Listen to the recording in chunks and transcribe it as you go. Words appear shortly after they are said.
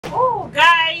Oh,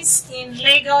 guys, in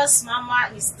Lagos, Mama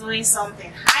is doing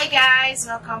something. Hi, guys,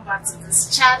 welcome back to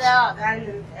this channel.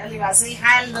 I'll say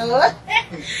hello.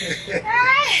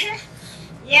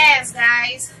 Yes,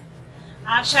 guys,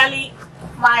 actually,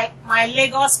 my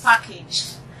Lagos package.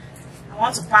 I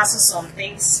want to parcel some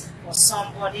things for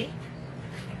somebody.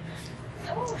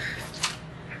 Oh.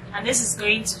 And this is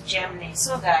going to Germany.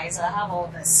 So, guys, I have all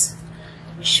this.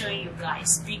 I'll be showing you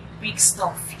guys big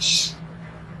stockfish.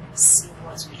 Let's see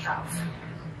what we have.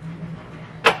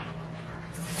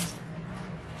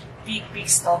 Big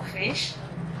stockfish.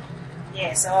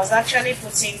 Yes, I was actually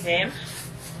putting them.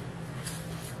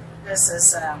 This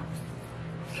is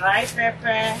dry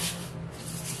pepper.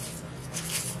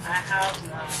 I have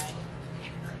my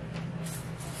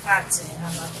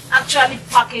I've actually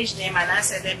packaged them and I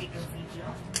said let me do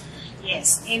video.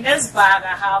 Yes, in this bag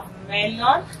I have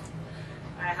melon,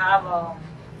 I have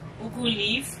ugu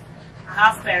leaf, I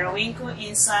have periwinkle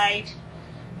inside.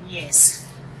 Yes,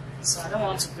 so I don't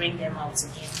want to bring them out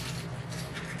again.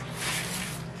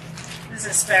 This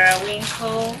is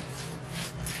periwinkle.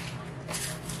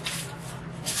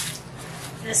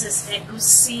 This is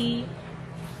egusi.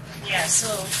 Yeah, so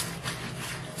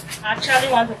I actually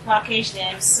want to package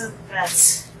them so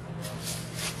that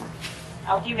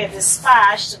I'll give it a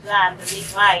dispatch to go and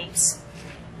deliver it.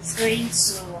 It's going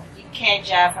to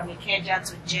Ikeja, from Ikeja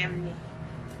to Germany.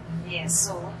 Yeah,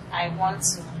 so I want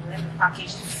to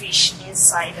package the fish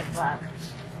inside the bag.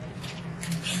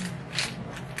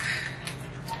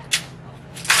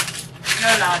 You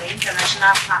know now the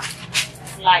international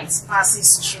flight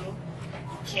passes through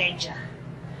Ikeja.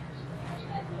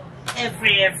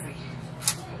 Every.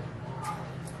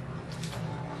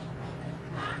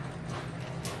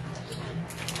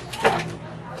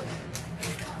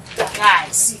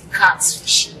 Guys, see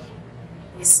catfish here.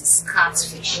 This is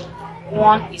catfish.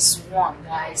 One is one,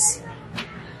 guys.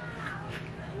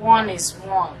 One is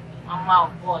one.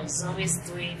 Mama boy is always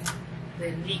doing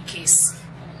the leakage.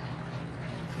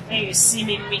 When you see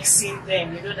me mixing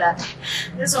them, you know that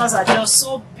these ones are just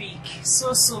so big,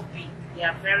 so big. They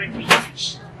are very big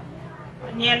fish.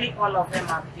 Nearly all of them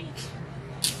are big.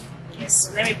 Yes,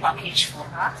 so let me package for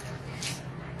her.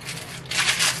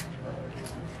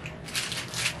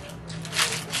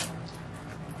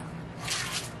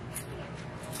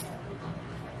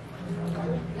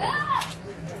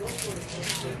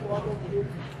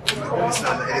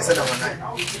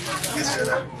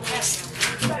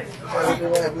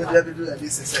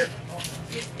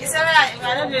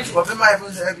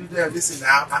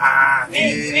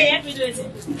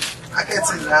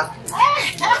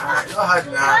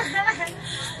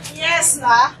 Yes,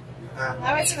 now.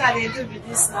 Everything that they do with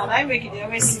this now, I make it, they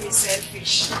always see me sell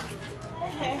fish.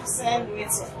 Send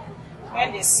waiting.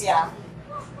 When they see her,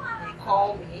 they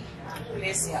call me and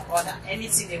place their order.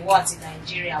 Anything they want in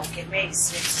Nigeria, Okeme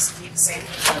is ready to send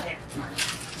for them.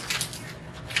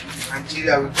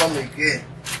 Nigeria will come again.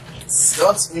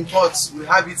 Don't import, we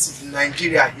have it in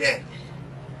Nigeria here.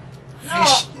 No.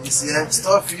 Fish is here,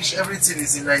 storefish, everything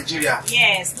is in Nigeria.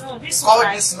 Yes, no, this call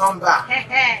one. This number.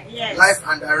 Yes. Live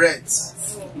and direct.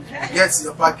 Get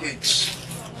your package.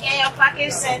 Yeah, your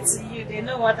package sent to you. They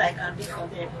know what I can do for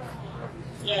them.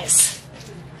 Yes.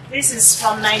 This is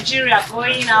from Nigeria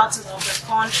going out of the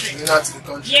country. Going out to the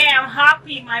country. Yeah, I'm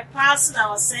happy. My parcel that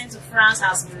was sent to France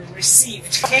has been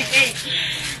received.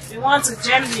 We want to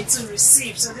Germany to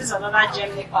receive. So this is another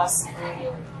Germany parcel.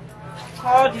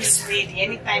 Call this lady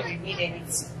anytime you need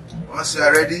anything. Once you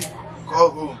are ready, call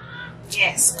home.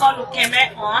 Yes, call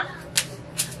Okeme on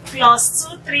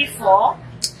 +234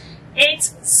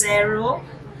 80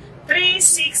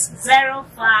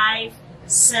 3605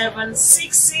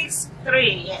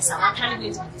 7663. Yes, I'm actually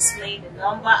going to be displaying the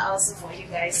number also for you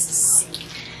guys to see.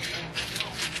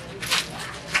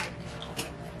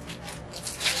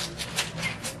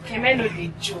 Okeme no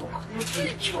dey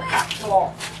joke at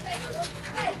all.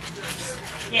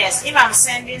 Yes, if I'm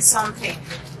sending something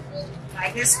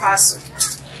like this parcel,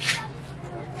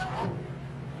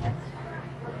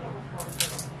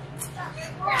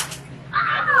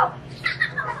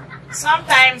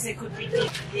 sometimes it could be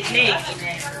delayed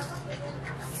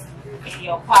in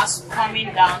your parcel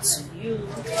coming down to you.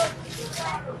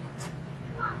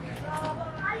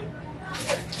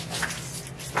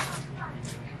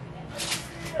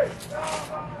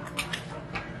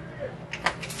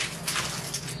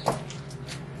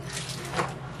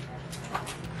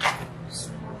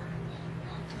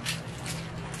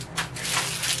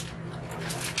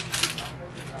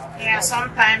 Yeah,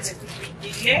 sometimes it could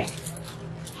be delayed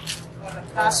for the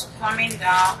parcel coming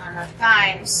down, and at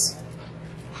times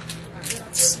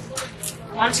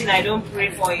One thing I don't pray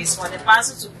for is for the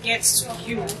parcel to get to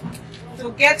you,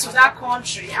 to get to that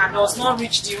country and does not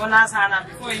reach the owner's hand, and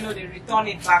before you know they return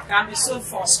it back. Can be so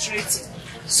frustrating.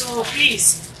 So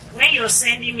please, when you're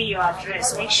sending me your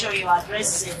address, make sure your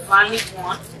address is a valid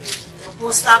one. Your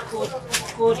postal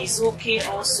code is okay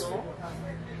also,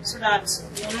 so that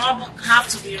you will not have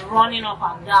to be running up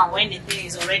and down when the thing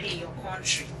is already in your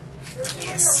country.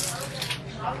 Yes.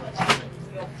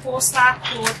 Your postal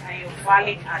code and your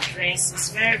valid address is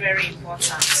very, very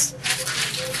important.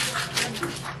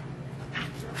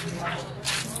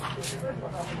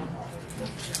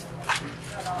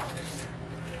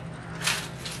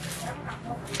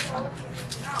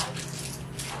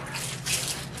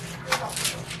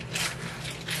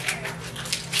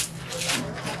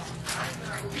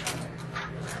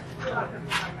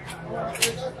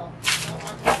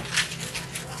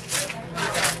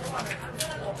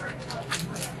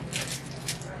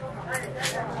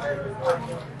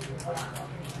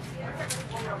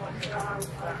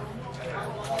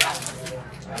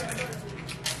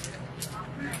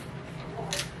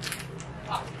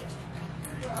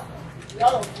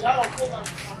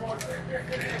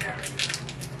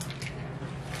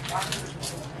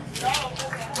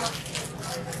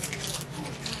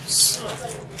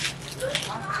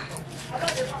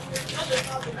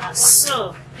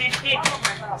 So,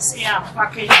 see I'm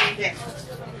packaging them.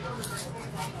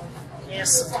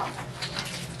 Yes.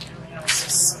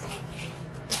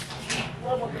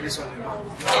 This one.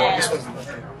 Yeah. This one.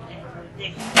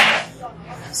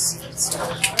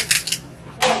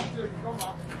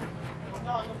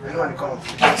 Anyone come?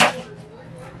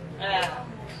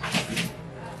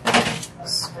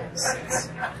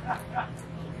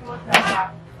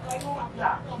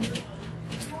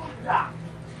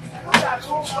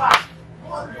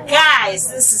 Guys,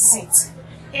 this is it.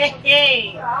 Hey,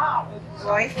 hey,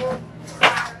 boy.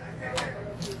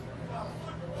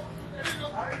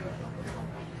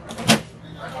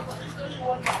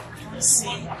 Let's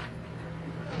see.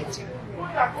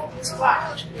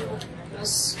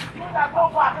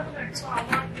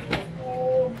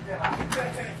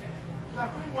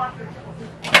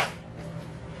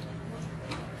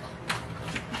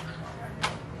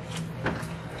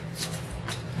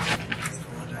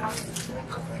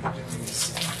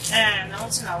 And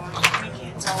also I want to make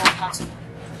it our pattern.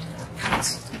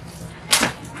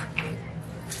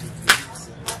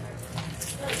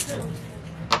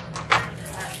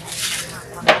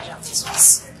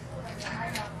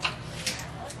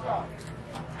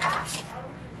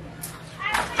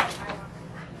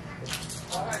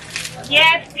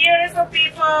 Yeah, beautiful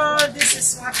people, this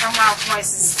is what Mama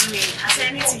Voice is doing. Ask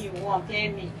anything you want,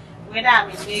 tell me. Whether I'm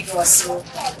in Lagos or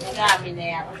whether I'm in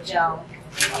Abuja,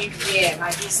 anywhere,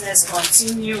 my business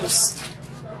continues.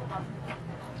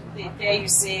 They tell you,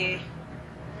 say,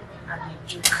 I'm a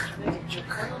joke. Not a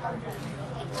joke.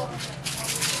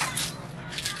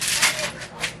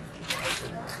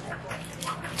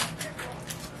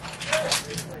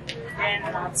 Then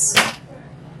that's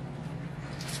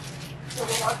oh,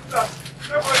 Father.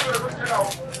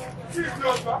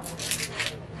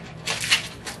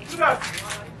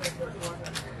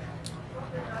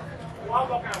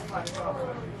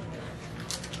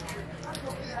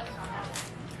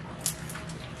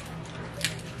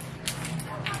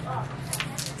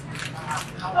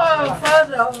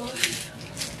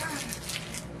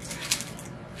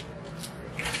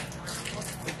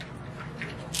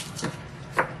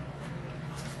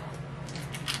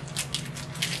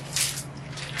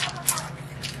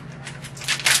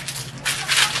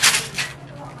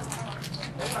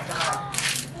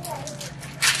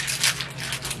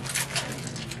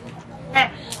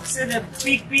 See the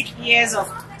big ears of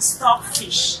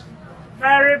stockfish.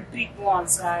 Very big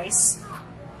ones, guys.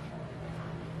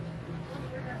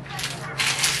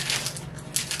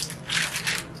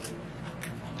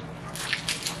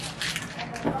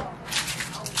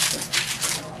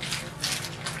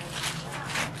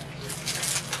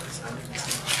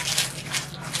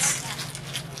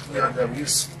 Yeah, we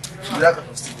use black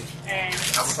and still.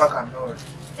 Abubakar, no.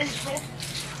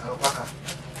 Abubakar.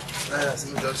 Let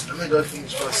me just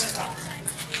finish first.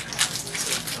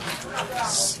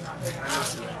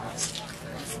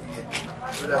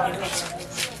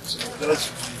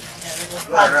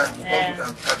 Go around the bubble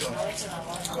and cut on.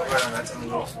 Cover and let them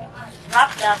go.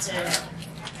 Wrap that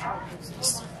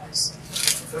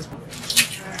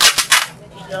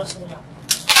it does hold on.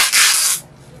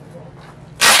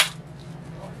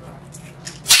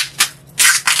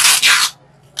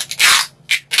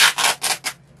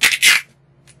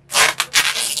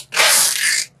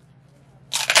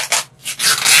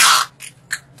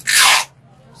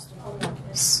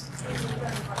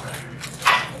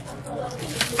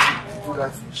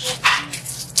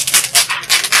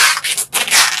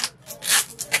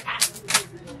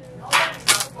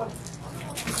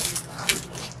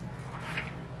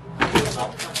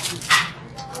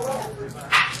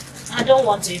 I don't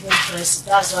want to even press it.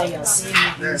 That's why you're seeing me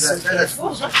being so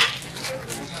careful.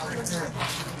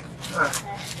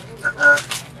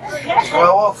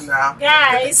 I'll walk now.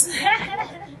 Guys,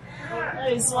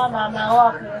 that is one on my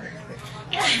walk.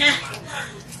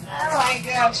 Oh my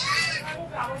gosh.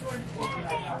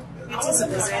 It is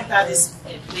supposed to enter this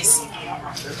place. See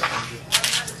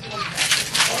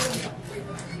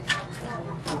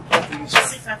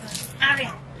if I can. Hurry.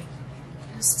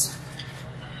 Just.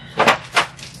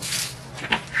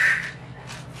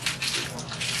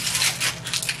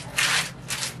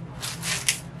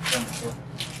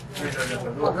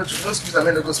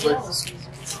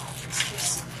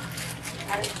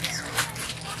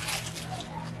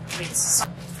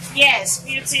 Yes,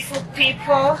 beautiful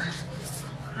people.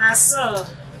 And so,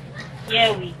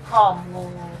 here we come.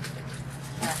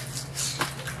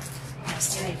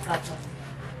 Still a carton.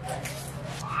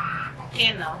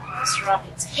 Okay, now let's wrap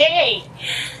it. Hey,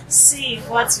 see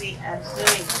what we are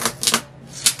doing.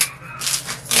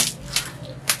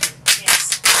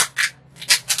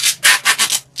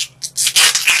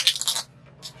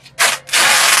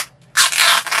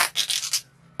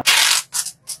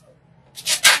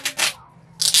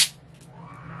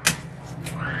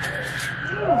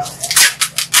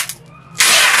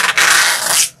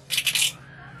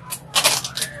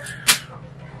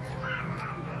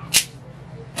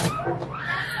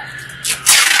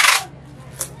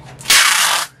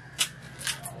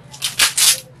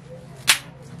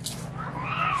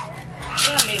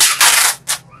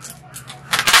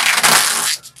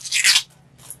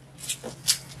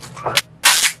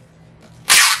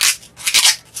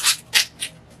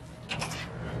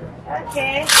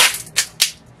 Okay.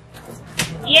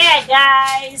 Yeah,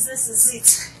 guys, this is it.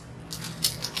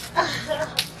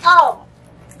 Oh,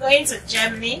 going to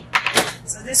Germany.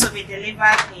 So this will be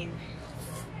delivered in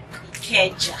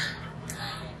Ikeja.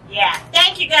 Yeah,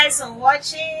 thank you guys for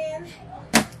watching.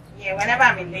 Yeah, whenever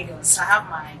I'm in Lagos, I have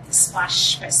my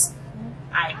dispatch person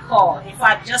I call. In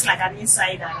fact, just like an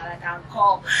insider that I can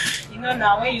call. You know,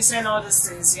 now when you send all these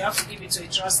things, you have to give it to a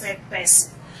trusted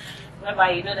person,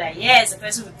 whereby you know that yes, the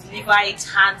person will deliver it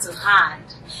hand to hand.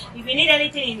 If you need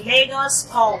anything in Lagos,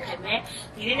 call Ukeme.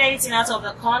 If you need anything out of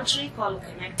the country, call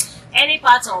Ukeme. Any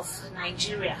part of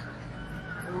Nigeria,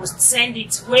 we will send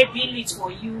it, we bill it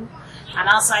for you, and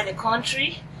outside the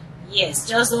country, yes,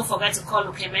 just don't forget to call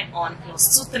Ukeme on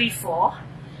 +234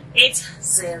 80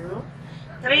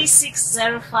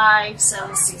 3605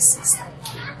 766.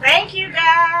 Thank you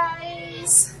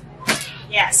guys.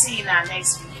 Yeah, see you in our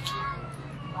next video.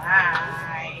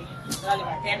 Bye. Darling,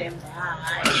 I tell them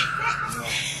bye.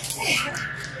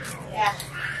 Yeah.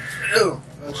 Oh,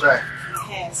 I'll try.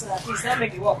 Yeah, so at least that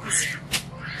make it work easy.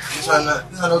 This one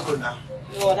not good now.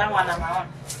 No, that one on my own.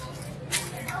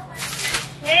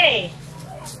 Hey.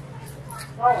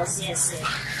 What was yesterday?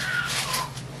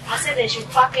 I said they should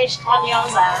package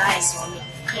onions and rice for me.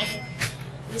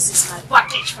 This is my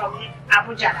package from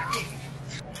Abuja.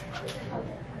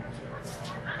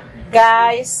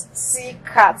 Guys, see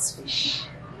catfish.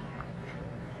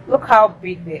 Look how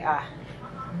big they are.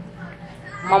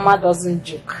 Mama doesn't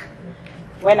joke.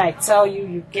 When I tell you,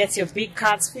 you get your big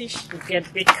catfish, you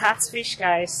get big catfish,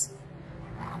 guys.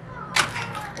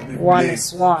 One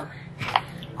is one.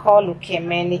 Call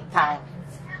Ukeme anytime.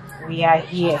 We are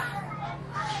here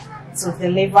to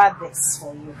deliver this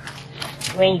for you.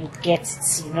 When you get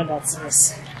it, you know that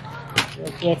yes,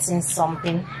 you're getting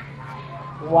something.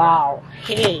 Wow.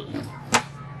 Hey.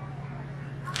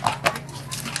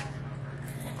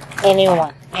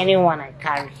 Anyone I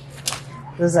carry.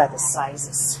 Those are the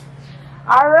sizes.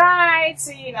 Alright,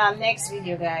 see you in our next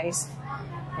video, guys.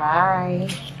 Bye.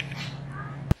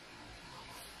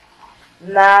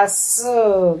 Now,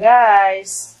 so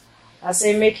guys, I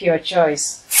say make your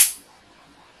choice.